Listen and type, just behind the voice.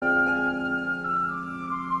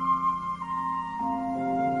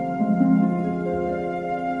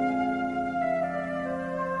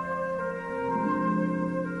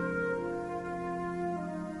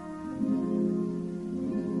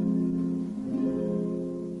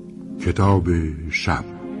کتاب شب.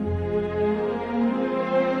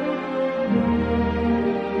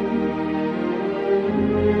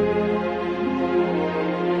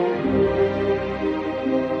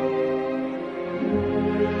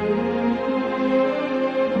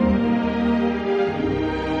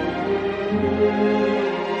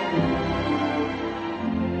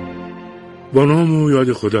 با نام و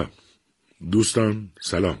یاد خدا. دوستان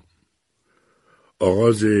سلام.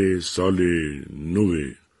 آغاز سال نو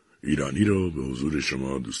ایرانی رو به حضور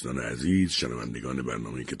شما دوستان عزیز شنوندگان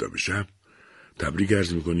برنامه کتاب شب تبریک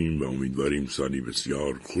عرض می‌کنیم و امیدواریم سالی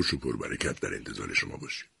بسیار خوش و پربرکت در انتظار شما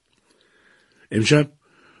باشیم. امشب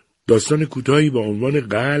داستان کوتاهی با عنوان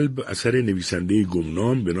قلب اثر نویسنده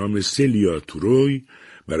گمنام به نام سلیا توروی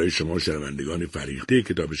برای شما شنوندگان فریخته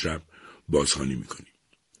کتاب شب بازخوانی می‌کنیم.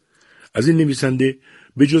 از این نویسنده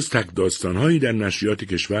به جز تک داستان‌هایی در نشریات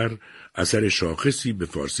کشور اثر شاخصی به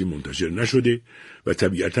فارسی منتشر نشده و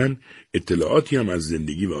طبیعتاً اطلاعاتی هم از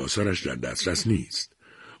زندگی و آثارش در دسترس نیست.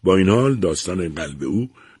 با این حال داستان قلب او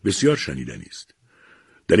بسیار شنیدنی است.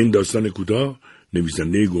 در این داستان کوتاه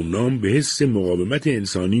نویسنده گمنام به حس مقاومت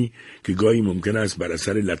انسانی که گاهی ممکن است بر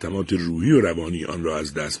اثر لطمات روحی و روانی آن را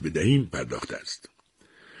از دست بدهیم پرداخته است.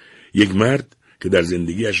 یک مرد که در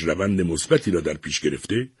زندگیش روند مثبتی را در پیش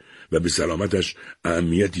گرفته و به سلامتش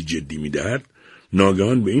اهمیتی جدی می‌دهد،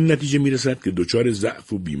 ناگهان به این نتیجه می‌رسد که دچار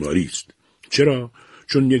ضعف و بیماری است. چرا؟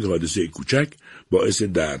 چون یک حادثه کوچک باعث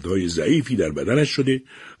دردهای ضعیفی در بدنش شده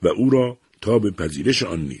و او را تاب پذیرش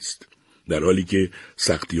آن نیست، در حالی که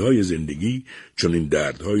سختی‌های زندگی چون این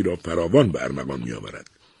دردهایی را فراوان به ارمغان می‌آورد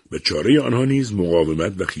و چاره آنها نیز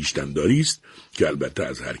مقاومت و خویشتن‌داری است که البته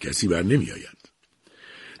از هر کسی بر نمی‌آید.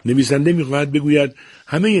 نویسنده می‌خواهد بگوید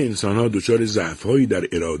همه انسان‌ها دچار ضعف‌هایی در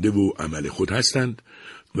اراده و عمل خود هستند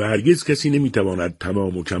و هرگز کسی نمی‌تواند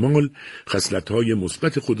تمام و کمال خصلت‌های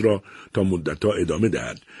مثبت خود را تا مدت‌ها ادامه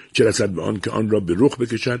دهد، چه رسد به آن که آن را به رخ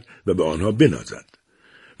بکشد و به آنها بنازد.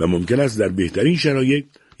 و ممکن است در بهترین شرایط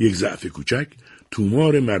یک ضعف کوچک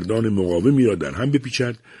تومار مردان مقاومی را در هم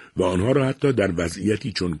بپیچد و آنها را حتی در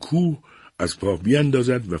وضعیتی چون کوه از پا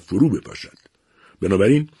بیاندازد و فرو بپاشد.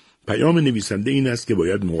 بنابراین پیام نویسنده این است که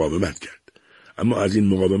باید مقاومت کرد، اما از این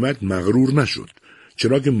مقاومت مغرور نشد،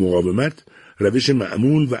 چرا که مقاومت روش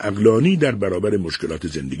معمول و عقلانی در برابر مشکلات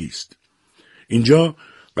زندگی است. اینجا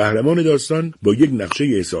قهرمان داستان با یک نقشه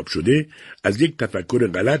حساب شده از یک تفکر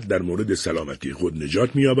غلط در مورد سلامتی خود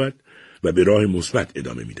نجات می‌یابد و به راه مثبت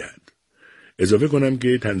ادامه می‌دهد. اضافه کنم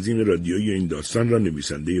که تنظیم رادیویی این داستان را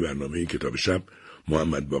نویسنده برنامه کتاب شب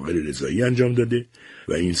محمد باقر رضایی انجام داده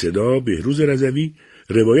و این صدا بهروز رضوی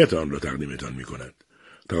روایت آن را تقدیمتان می‌کند.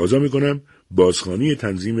 تقاضا می‌کنم بازخوانی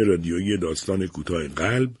تنظیم رادیویی داستان کوتاه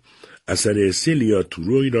قلب اثر سلیا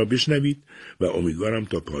توروی را بشنوید و امیدوارم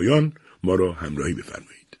تا پایان ما را همراهی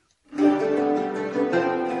بفرمایید.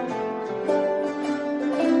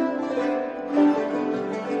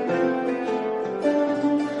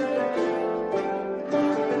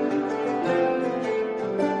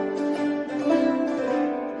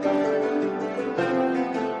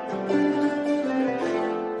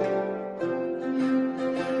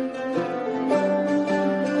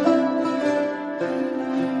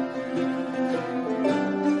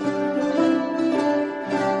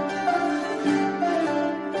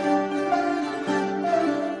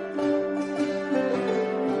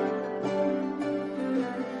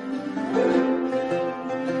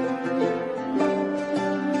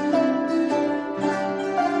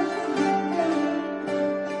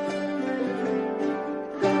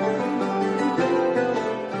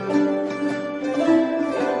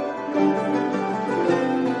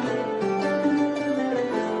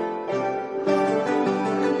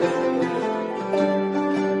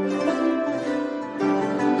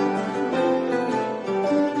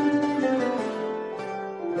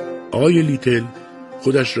 آقای لیتل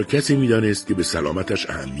خودش را کسی می‌دانست که به سلامتش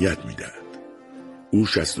اهمیت می‌دهد. او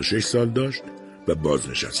 66 سال داشت و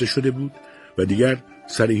بازنشسته شده بود و دیگر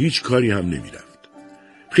سر هیچ کاری هم نمی‌رفت.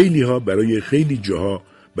 خیلی‌ها برای خیلی جاها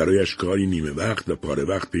برایش کاری نیمه وقت و پاره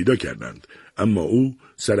وقت پیدا کردند، اما او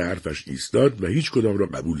سر حرفش ایستاد و هیچ کدام را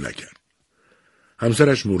قبول نکرد.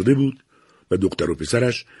 همسرش مرده بود و دختر و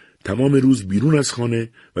پسرش تمام روز بیرون از خانه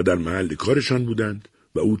و در محل کارشان بودند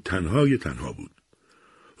و او تنها بود.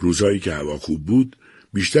 روزهایی که هوا خوب بود،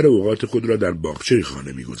 بیشتر اوقات خود را در باغچه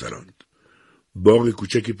خانه می‌گذراند. باغ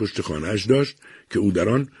کوچکی پشت خانه‌اش داشت که او در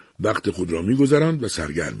آن وقت خود را می‌گذراند و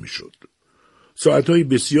سرگرم می‌شد. ساعتهای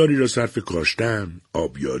بسیاری را صرف کاشتن،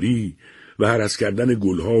 آبیاری و هرس کردن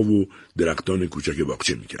گلها و درختان کوچک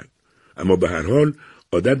باغچه می‌کرد. اما به هر حال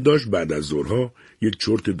عادت داشت بعد از ظهرها یک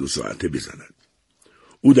چرت 2 ساعته بزند.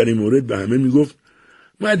 او در این مورد به همه می‌گفت: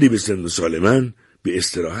 مردی به سن و سال من به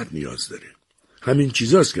استراحت نیاز داره. همین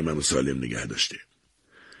چیزاست که منو سالم نگه داشته.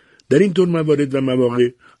 در این طور موارد و مواقع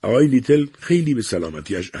آقای لیتل خیلی به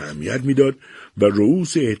سلامتیش اهمیت میداد و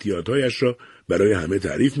رؤوس احتیاطهایش را برای همه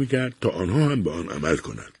تعریف میکرد تا آنها هم به آن عمل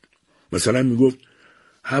کنند. مثلا میگفت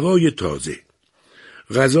هوای تازه،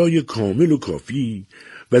 غذای کامل و کافی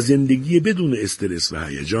و زندگی بدون استرس و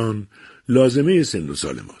هیجان لازمه سن و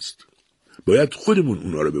سال ماست. باید خودمون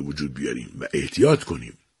اونا را به وجود بیاریم و احتیاط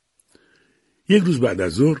کنیم. یک روز بعد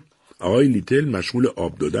از ظهر آقای لیتل مشغول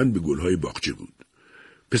آب دادن به گلهای باغچه بود.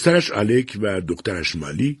 پسرش الک و دخترش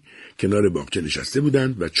مالی کنار باغچه نشسته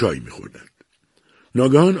بودند و چای می‌خوردند.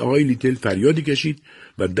 ناگهان آقای لیتل فریادی کشید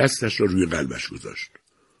و دستش را روی قلبش گذاشت.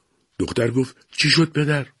 دختر گفت چی شد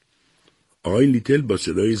پدر؟ آقای لیتل با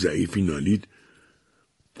صدای ضعیفی نالید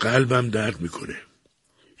قلبم درد میکنه.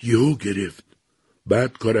 یهو گرفت.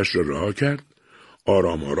 بعد کارش را رها کرد،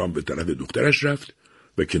 آرام آرام به طرف دخترش رفت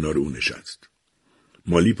و کنار او نشست.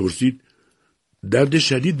 مالی پرسید درد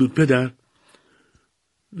شدید بود پدر؟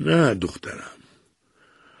 نه دخترم.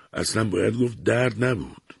 اصلا باید گفت درد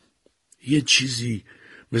نبود. یه چیزی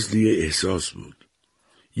مثل یه احساس بود.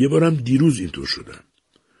 یه بارم دیروز اینطور شدم.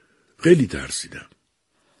 خیلی ترسیدم.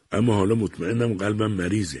 اما حالا مطمئنم قلبم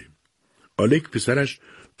مریضه. الک پسرش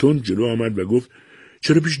تند جلو آمد و گفت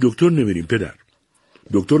چرا پیش دکتر نمیریم پدر؟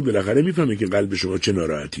 دکتر بالاخره میفهمه که قلب شما چه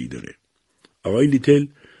ناراحتی داره. آقای لیتل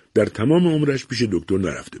در تمام عمرش پیش دکتر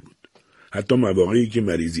نرفته بود. حتی مواقعی که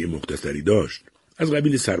مریضی مختصری داشت، از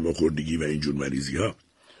قبیل سرماخوردگی و اینجور مریضی ها،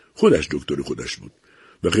 خودش دکتر خودش بود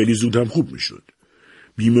و خیلی زود هم خوب میشد.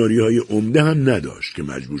 بیماری های عمده هم نداشت که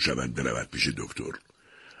مجبور شود برود پیش دکتر.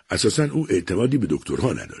 اساساً او اعتمادی به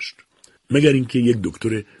دکترها نداشت، مگر اینکه یک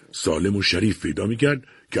دکتر سالم و شریف پیدا میکرد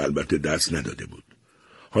که البته دست نداده بود.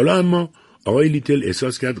 حالا اما آقای لیتل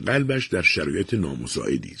احساس کرد قلبش در شرایط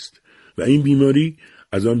نامساعدی است و این بیماری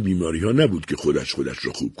از آن بیماری ها نبود که خودش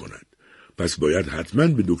را خوب کند. پس باید حتماً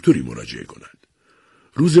به دکتری مراجعه کند.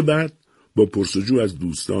 روز بعد با پرسجو از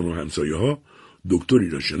دوستان و همسایه ها دکتری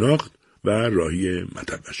را شناخت و راهی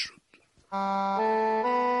مطبش شد.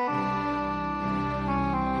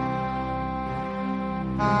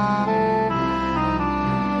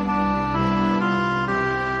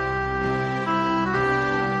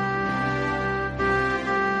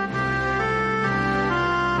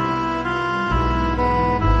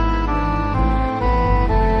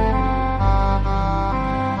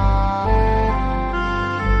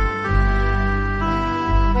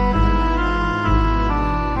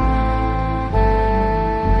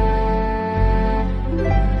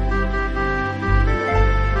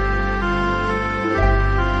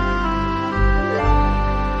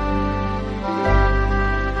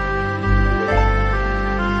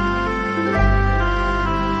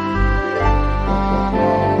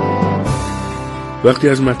 وقتی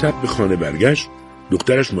از مطب به خانه برگشت،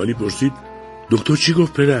 دخترش مالی پرسید دکتر چی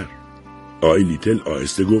گفت پدر؟ آقای لیتل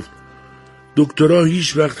آهسته گفت دکترها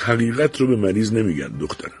هیچ وقت حقیقت رو به مریض نمیگن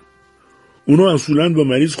دخترم. اونا اصولاً با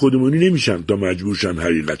مریض خودمونی نمیشن تا مجبورشن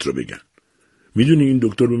حقیقت رو بگن. میدونی این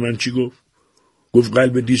دکتر به من چی گفت؟ گفت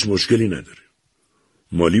قلبت هیچ مشکلی نداره.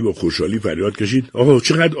 مالی با خوشحالی فریاد کشید آها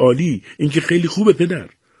چقدر عالی، این که خیلی خوبه پدر.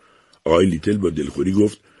 آقای لیتل با دلخوری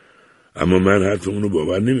گفت اما من حرف اونو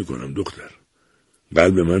باور نمیکنم دختر.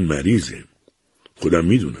 قلب من مریضه. خودم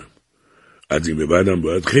میدونم. از این به بعدم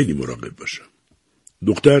باید خیلی مراقب باشم.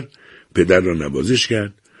 دختر پدر را نوازش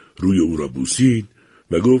کرد، روی او را بوسید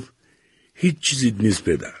و گفت هیچ چیزی نیست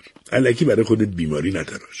پدر. الکی برای خودت بیماری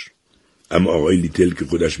نتراش. اما آقای لیتل که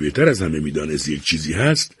خودش بهتر از همه میدانست یک چیزی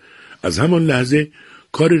هست، از همان لحظه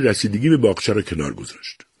کار رسیدگی به باغچه را کنار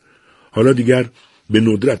گذاشت. حالا دیگر به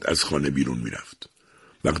ندرت از خانه بیرون میرفت.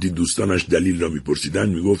 وقتی دوستانش دلیل را میپرسیدند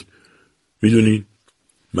میگفت میدونین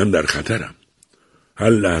من در خطرم. هر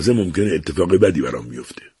لحظه ممکنه اتفاق بدی برام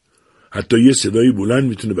بیفته. حتی یه صدای بلند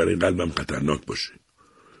میتونه برای قلبم خطرناک باشه.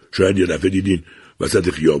 شاید یه دفعه دیدین وسط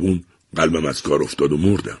خیابون قلبم از کار افتاد و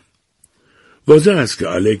مردم. واضح است که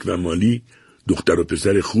الک و مالی دختر و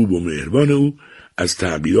پسر خوب و مهربان او از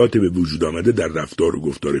تغییرات به وجود آمده در رفتار و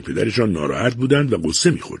گفتار پدرشان ناراحت بودند و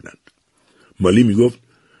قصه میخوردند. مالی میگفت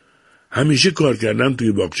همیشه کار کردن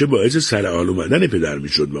توی باغچه باعث سرحال اومدن پدر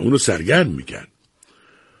میشد و اونو سرگرم میکرد.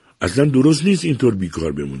 اصلا درست نیست اینطور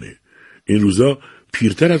بیکار بمونه. این روزا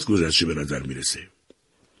پیرتر از گذشته به نظر میرسه.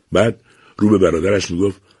 بعد رو به برادرش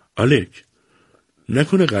میگفت الک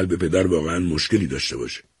نکنه قلب پدر واقعا مشکلی داشته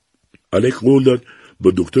باشه. الک قول داد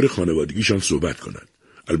با دکتر خانوادگیشان صحبت کند.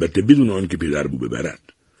 البته بدون آن که پدر بو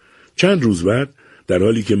ببرد. چند روز بعد در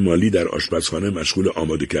حالی که مالی در آشپزخانه مشغول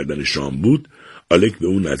آماده کردن شام بود، الک به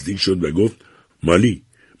اون نزدیک شد و گفت مالی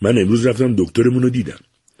من امروز رفتم دکترمون رو دیدم.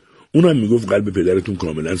 اونم میگفت قلب پدرتون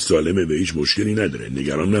کاملا سالمه و هیچ مشکلی نداره،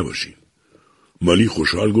 نگران نباشین. مالی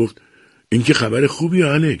خوشحال گفت این که خبر خوبیه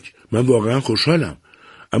الک، من واقعا خوشحالم،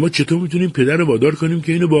 اما چطور میتونیم پدر رو وادار کنیم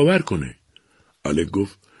که اینو باور کنه؟ الک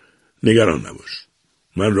گفت نگران نباش،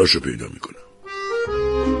 من راشو پیدا میکنم.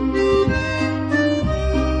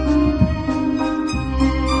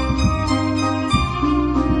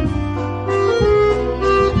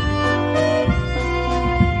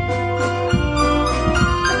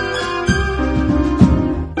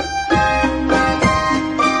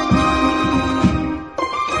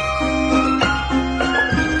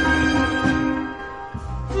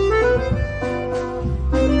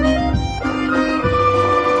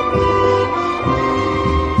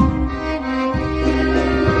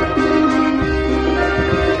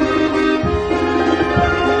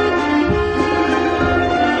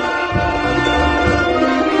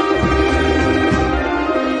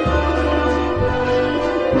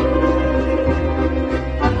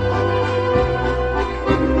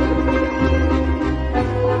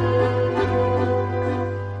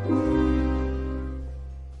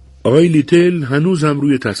 آقای لیتل هنوز هم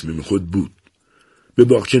روی تصمیم خود بود. به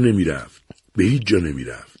باغچه نمی رفت، به هیچ جا نمی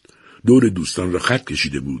رفت. دور دوستان را خط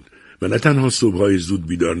کشیده بود و نه تنها صبحهای زود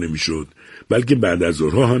بیدار نمی شد، بلکه بعد از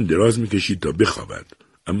ظهرها هم دراز می کشید تا بخوابد.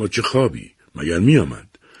 اما چه خوابی؟ مگر می آمد؟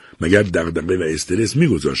 مگر دغدغه و استرس می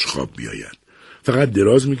گذاشت خواب بیاید؟ فقط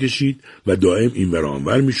دراز می کشید و دائم این ور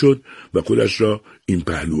آنور می شد و خودش را این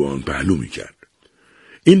پهلو آن پهلو می کرد.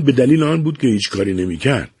 این به دلیل آن بود که هیچ کاری نمی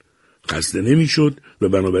کرد. خسته نمی شد و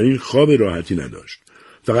بنابراین خواب راحتی نداشت.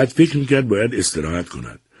 فقط فکر می کرد باید استراحت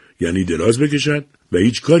کند، یعنی دراز بکشد و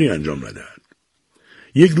هیچ کاری انجام ندهد.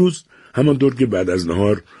 یک روز همانطور که بعد از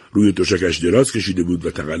نهار روی تشکش دراز کشیده بود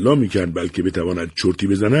و تقلا می کرد بلکه بتواند چرتی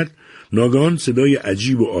بزند، ناگهان صدای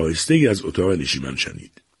عجیب و آهسته‌ای از اتاق نشیمن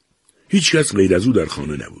شنید. هیچ کس غیر از او در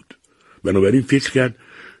خانه نبود. بنابراین فکر کرد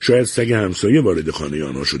شاید سگ همسایه وارد خانه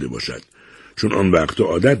آنها شده باشد، چون آن وقتا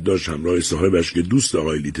عادت داشت همراه صاحبش که دوست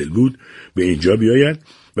آقای لیتل بود به اینجا بیاید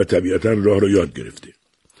و طبیعتا راه را یاد گرفته.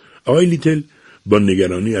 آقای لیتل با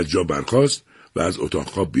نگرانی از جا برخاست و از اتاق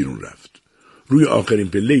خواب بیرون رفت. روی آخرین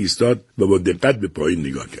پله ایستاد و با دقت به پایین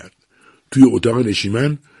نگاه کرد. توی اتاق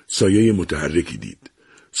نشیمن سایه متحرکی دید.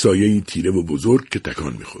 سایه تیره و بزرگ که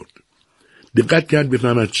تکان می‌خورد. دقت کرد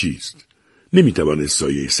بفهمد چیست. نمی‌توانست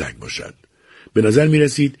سایه سگ باشد. به نظر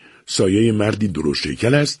می‌رسید سایه مردی درشت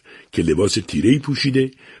هیکل است که لباس تیره‌ای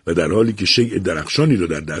پوشیده و در حالی که شیء درخشانی را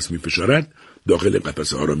در دست می‌فشارد داخل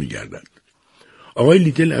قفسه‌ها را می‌گردد. آقای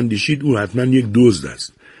لیتل اندیشید او حتما یک دزد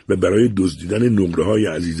است و برای دزدیدن نقره‌های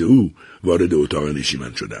عزیز او وارد اتاق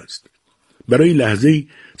نشیمن شده است. برای لحظه‌ای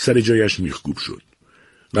سر جایش میخکوب شد.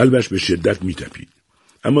 قلبش به شدت می‌تپید.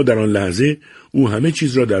 اما در آن لحظه او همه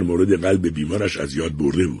چیز را در مورد قلب بیمارش از یاد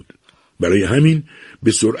برده بود. برای همین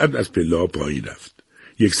به سرعت از پله‌ها پایین رفت.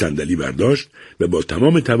 یک صندلی برداشت و با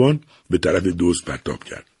تمام توان به طرف دزد پرتاب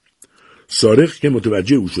کرد. سارق که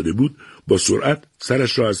متوجه او شده بود با سرعت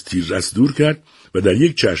سرش را از تیررس دور کرد و در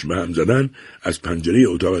یک چشم هم زدن از پنجره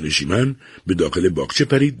اتاق نشیمن به داخل باغچه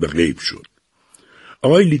پرید و غیب شد.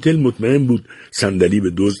 آقای لیتل مطمئن بود صندلی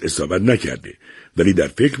به دزد اصابت نکرده، ولی در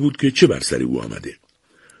فکر بود که چه بر سر او آمده.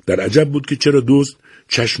 در عجب بود که چرا دزد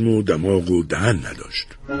چشم و دماغ و دهن نداشت.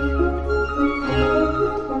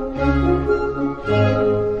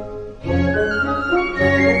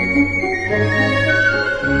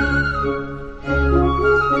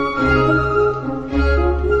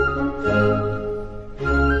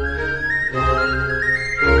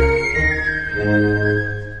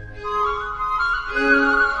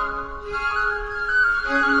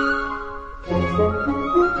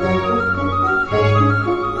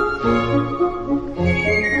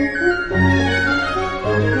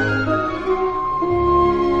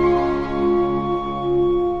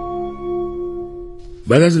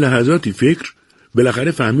 بعد از لحظاتی فکر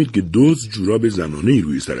بالاخره فهمید که دزد جوراب زنانه‌ای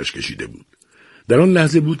روی سرش کشیده بود. در آن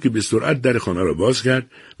لحظه بود که به سرعت در خانه را باز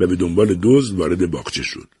کرد و به دنبال دزد وارد باغچه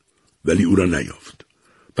شد، ولی او را نیافت.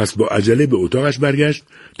 پس با عجله به اتاقش برگشت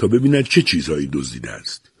تا ببیند چه چیزهایی دزدیده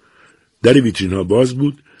است. در ویترین‌ها باز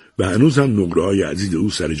بود و هنوز هم نقره‌های عزیز او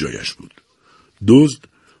سر جایش بود. دزد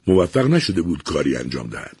موفق نشده بود کاری انجام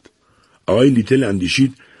دهد. آقای لیتل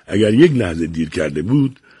اندیشید اگر یک لحظه دیر کرده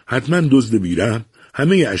بود حتما دزد بیرحم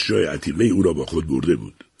همه اشیاء عتیقه او را با خود برده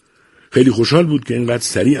بود. خیلی خوشحال بود که اینقدر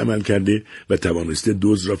سریع عمل کرده و توانسته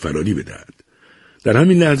دزد را فراری بدهد. در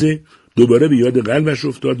همین لحظه دوباره به یاد قلبش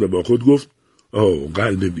افتاد و با خود گفت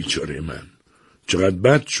قلب بیچاره من، چقدر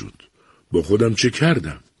بد شد. با خودم چه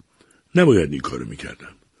کردم؟ نباید این کارو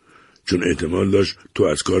میکردم، چون احتمال داشت تو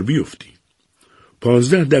از کار بیفتی.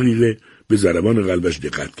 15 دقیقه به ضربان قلبش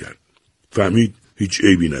دقت کرد. فهمید هیچ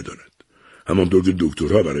عیبی ندارد. همانطور که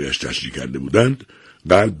دکترها برایش تشریح کرده بودند،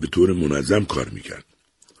 قلب به طور منظم کار میکرد.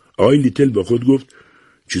 آقای لیتل با خود گفت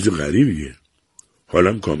چیز غریبیه.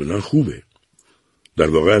 حالم کاملا خوبه. در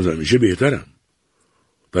واقع از همیشه بهترم.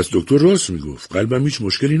 پس دکتر راست میگفت. قلبم هیچ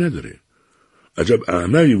مشکلی نداره. عجب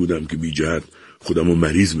احمقی بودم که بی جهت خودمو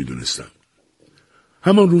مریض میدونستم.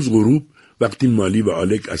 همان روز غروب وقتی مالی و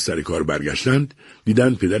آلک از سر کار برگشتند،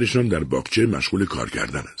 دیدند پدرشان در باغچه مشغول کار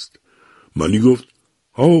کردن است. مالی گفت: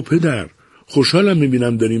 آو پدر، خوشحالم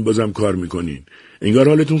میبینم دارین بازم کار میکنین. انگار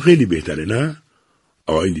حالتون خیلی بهتره، نه؟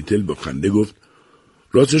 آقای لیتل با خنده گفت: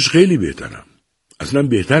 راستش خیلی بهترم. اصلا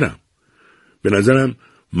بهترم. به نظرم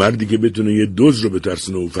مردی که بتونه یه دزد رو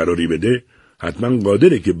بترسونه و فراری بده، حتما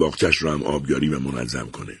قادره که باغچه‌اش رو هم آبیاری و منظم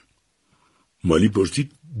کنه. مالی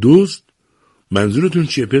پرسید: دزد؟ منظورتون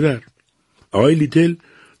چیه پدر؟ آقای لیتل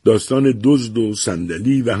داستان دزد و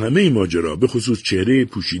صندلی و همه ماجرا، به خصوص چهره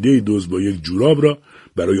پوشیده دزد با یک جوراب را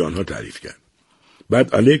برای آنها تعریف کرد.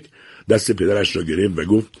 بعد آلک دست پدرش را گرفت و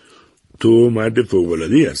گفت: تو مرد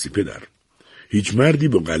فوق‌العاده‌ای هستی پدر. هیچ مردی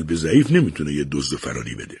با قلب ضعیف نمیتونه یه دزد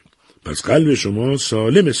فراری بده. پس قلب شما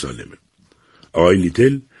سالمه. آقای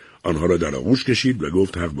لیتل آنها را در آغوش کشید و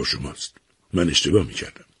گفت: حق با شماست. من اشتباه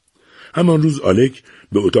میکردم. همان روز آلک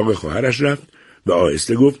به اتاق خواهرش رفت و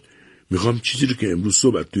آهسته گفت: میخوام چیزی رو که امروز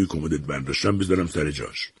صبح توی کمدت برداشتم بذارم سر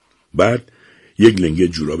جاش. بعد یک لنگه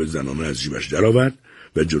جوراب زنانه از جیبش درآورد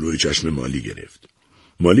و جلوی چشم مالی گرفت.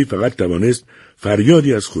 مالی فقط توانست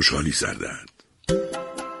فریادی از خوشحالی سر دهد.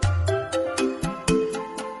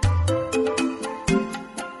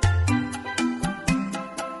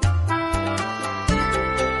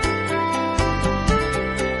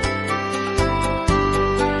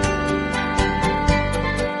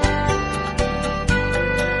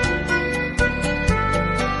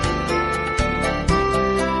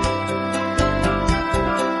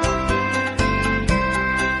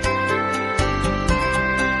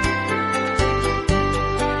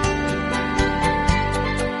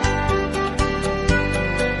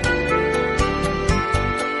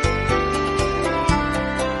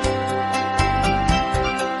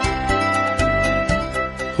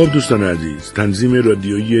 خب دوستان عزیز، تنظیم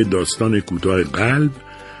رادیویی داستان کوتاه قلب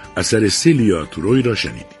اثر سیلیا توروی را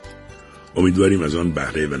شنیدید. امیدواریم از آن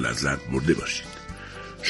بهره و لذت برده باشید.